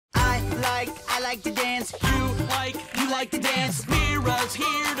I like to dance. You like to dance. Mira's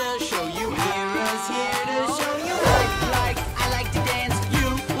here to show you how. Mira's here to show you I like to dance. You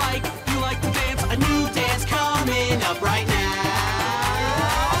like to dance. A new dance coming up right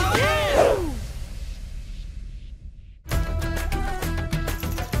now. Yeah!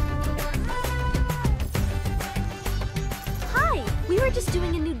 Hi, we were just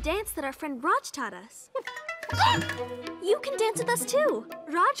doing a new dance that our friend Raj taught us. You can dance with us too.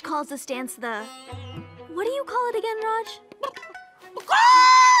 Raj calls this dance the... What do you call it again, Raj?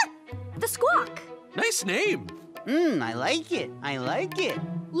 The squawk. Nice name. I like it. I like it.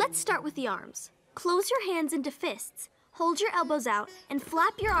 Let's start with the arms. Close your hands into fists. Hold your elbows out and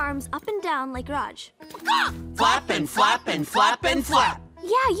flap your arms up and down like Raj. Flap and flap and flap and flap.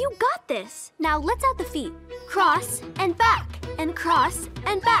 Yeah, you got this. Now let's add the feet. Cross and back and cross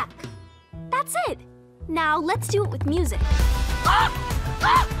and back. That's it. Now let's do it with music.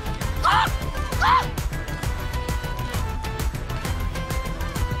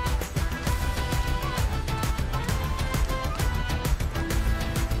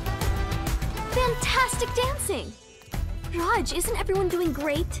 Fantastic dancing! Raj, isn't everyone doing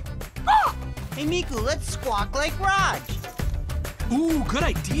great? Hey, Mikku, let's squawk like Raj. Ooh, good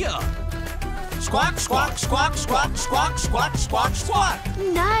idea. Squawk, squawk, squawk, squawk, squawk, squawk, squawk, squawk.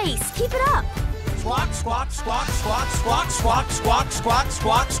 Nice! Keep it up! Squawk, squawk, squawk, squawk, squawk, squawk, squawk, squawk,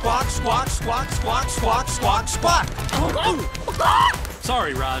 squawk, squawk, squawk, squawk, squawk, squawk, squawk, squawk.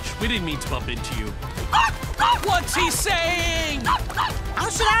 Sorry, Raj. We didn't mean to bump into you. What's he saying? How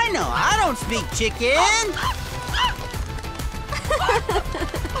should I know? I don't speak chicken.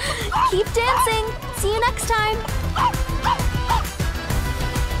 Keep dancing! See you next time!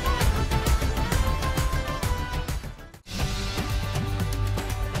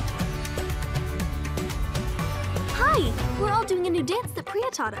 Hi! We're all doing a new dance that Priya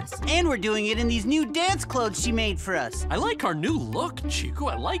taught us. And we're doing it in these new dance clothes she made for us. I like our new look,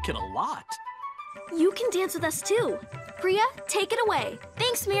 Chikku. I like it a lot. You can dance with us too. Priya, take it away.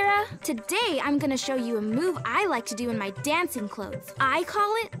 Thanks, Mira. Today, I'm gonna show you a move I like to do in my dancing clothes. I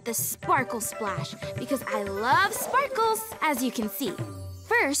call it the sparkle splash because I love sparkles, as you can see.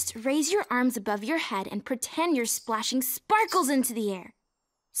 First, raise your arms above your head and pretend you're splashing sparkles into the air.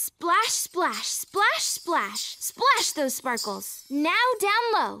 Splash, splash, splash, splash. Splash those sparkles. Now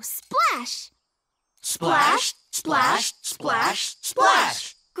down low, splash. Splash, splash, splash,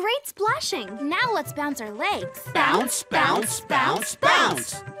 splash. Great splashing. Now let's bounce our legs. Bounce, bounce, bounce,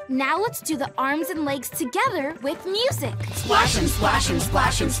 bounce. Now let's do the arms and legs together with music. Splash and splash and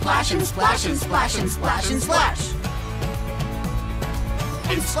splash and splash and splash and splash and splash and splash.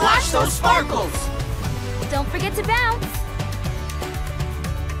 And splash those sparkles. Don't forget to bounce.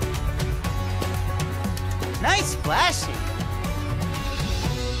 Nice splashing.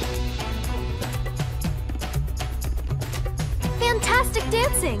 Fantastic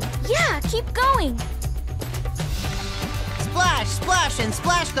dancing. Yeah, keep going. Splash, splash, and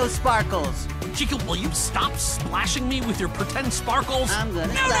splash those sparkles. Chikku, will you stop splashing me with your pretend sparkles? I'm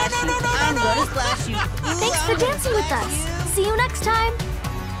gonna splash you. I'm gonna splash you. Ooh, Thanks for dancing with us. See you next time.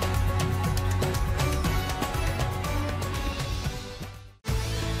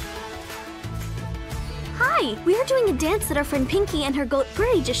 Hi, we are doing a dance that our friend Pinky and her goat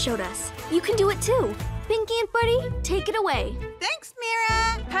Birdie just showed us. You can do it too. Pinky and Birdie, take it away. Thanks,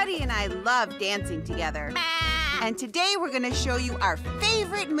 Mira! Putty and I love dancing together. And today we're gonna show you our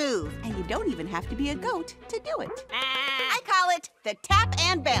favorite move. And you don't even have to be a goat to do it. I call it the tap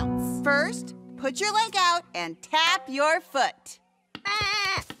and bounce. First, put your leg out and tap your foot.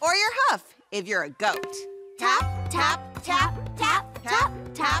 Or your hoof if you're a goat. Tap, tap, tap, tap, tap,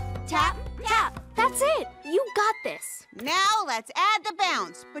 tap, tap, tap. That's it. You got this. Now let's add the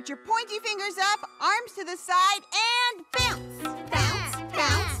bounce. Put your pointy fingers up, arms to the side, and bounce. Bounce,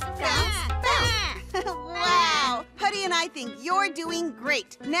 bounce, bounce, bounce. Wow! Putty and I think you're doing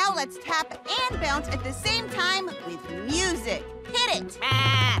great. Now let's tap and bounce at the same time with music. Hit it!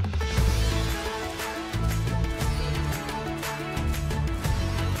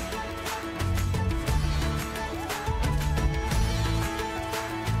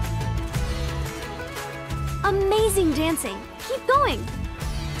 Amazing dancing. Keep going.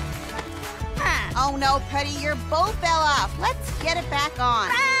 Oh no, Putty, your bow fell off. Let's get it back on.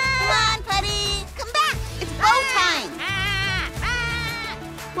 Come on, Putty. Come back. It's bow time.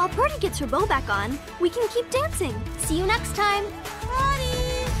 While Birdie gets her bow back on, we can keep dancing. See you next time.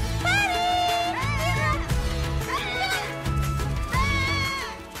 Putty!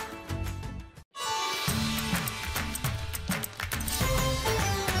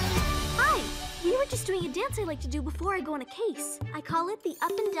 Hi. We were just doing a dance I like to do before I go on a case. I call it the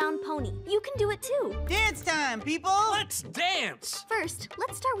up and down pony. You can do it too. Dance time, people! Let's dance! First,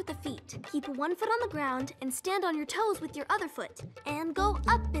 let's start with the feet. Keep one foot on the ground and stand on your toes with your other foot. And go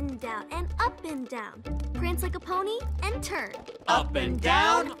up and down and up and down. Prance like a pony and turn. Up and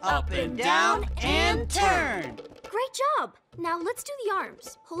down, and turn. Great job! Now let's do the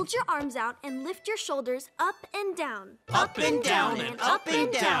arms. Hold your arms out and lift your shoulders up and down. Up and down, and up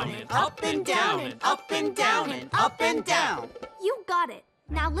and down, and up and down, and up and down, and up and down. You got it.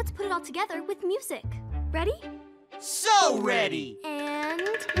 Now let's put it all together with music. Ready? So ready! And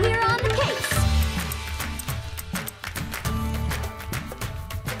we're on the case.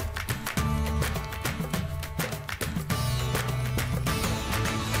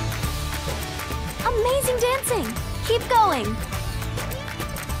 Amazing dancing! Keep going!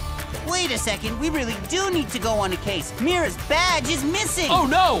 Wait a second, we really do need to go on a case. Mira's badge is missing! Oh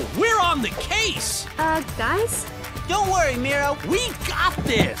no, we're on the case! Guys? Don't worry, Mira. We got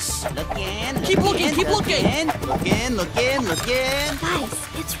this! Looking, Keep looking, keep looking. Looking. Guys,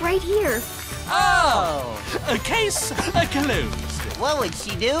 it's right here. Oh! A case closed. What would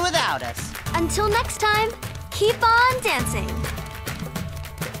she do without us? Until next time, keep on dancing.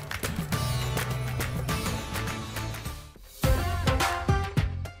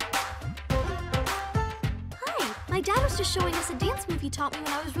 My dad was just showing us a dance move he taught me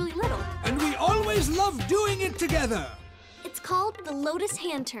when I was really little. And we always love doing it together. It's called the lotus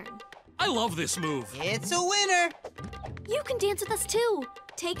hand turn. I love this move. It's a winner. You can dance with us too.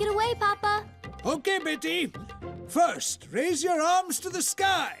 Take it away, Papa. Okay, Betty. First, raise your arms to the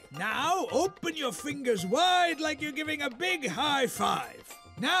sky. Now, open your fingers wide like you're giving a big high five.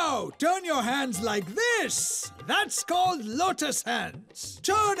 Now, turn your hands like this. That's called lotus hands.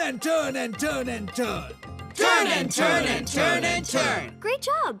 Turn and turn and turn and turn. Turn and turn and turn and turn. Great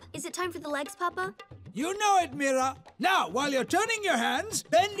job. Is it time for the legs, Papa? You know it, Mira. Now, while you're turning your hands,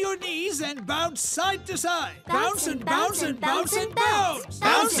 bend your knees and bounce side to side. Bounce and bounce and bounce and bounce.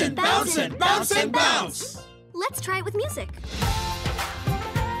 Bounce and bounce and bounce and bounce. Let's try it with music.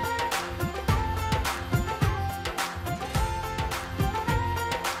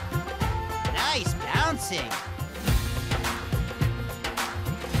 Nice bouncing.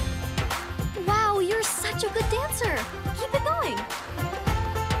 Wow, you're such a good dancer. Keep it going.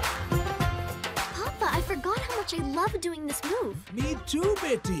 Papa, I forgot how much I love doing this move. Me too,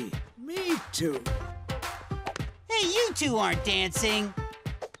 Betty. Me too. Hey, you two aren't dancing.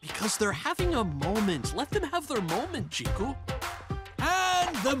 Because they're having a moment. Let them have their moment, Chikku.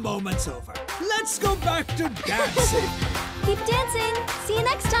 And the moment's over. Let's go back to dancing. Keep dancing. See you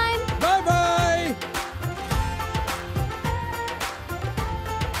next time. Bye-bye.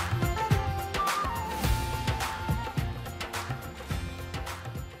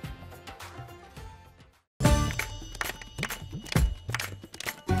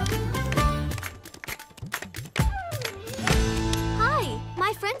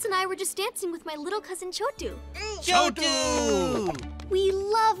 And I were just dancing with my little cousin Chotu. Chotu! We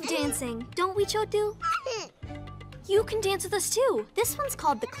love dancing, don't we, Chotu? You can dance with us too. This one's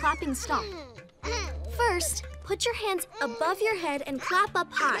called the clapping stomp. First, put your hands above your head and clap up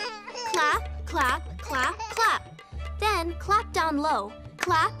high. Clap, clap, clap, clap. Then clap down low.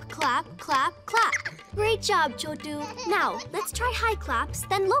 Clap, clap, clap, clap. Great job, Chotu. Now, let's try high claps,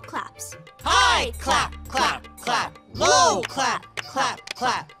 then low claps. High clap, clap, clap. Low clap, clap,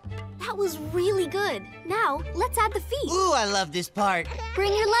 clap. That was really good. Now, let's add the feet. Ooh, I love this part.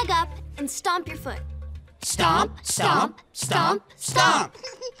 Bring your leg up and stomp your foot. Stomp, stomp, stomp, stomp.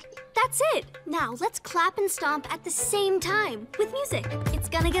 That's it. Now, let's clap and stomp at the same time with music. It's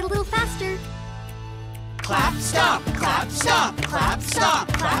gonna get a little faster. Clap, stomp, clap, stomp, clap,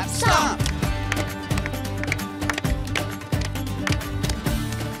 stomp, clap, stomp.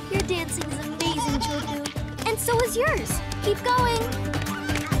 Your dancing is amazing, Chotu. And so is yours. Keep going.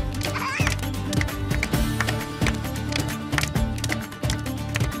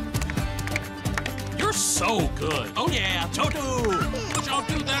 You're so good. Oh yeah, Chotu.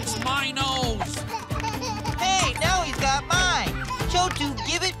 Chotu, that's my nose. Hey, now he's got mine. Chotu,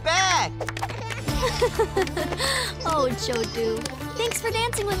 give it back. Oh, Chotu. Thanks for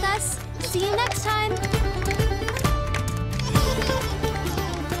dancing with us. See you next time.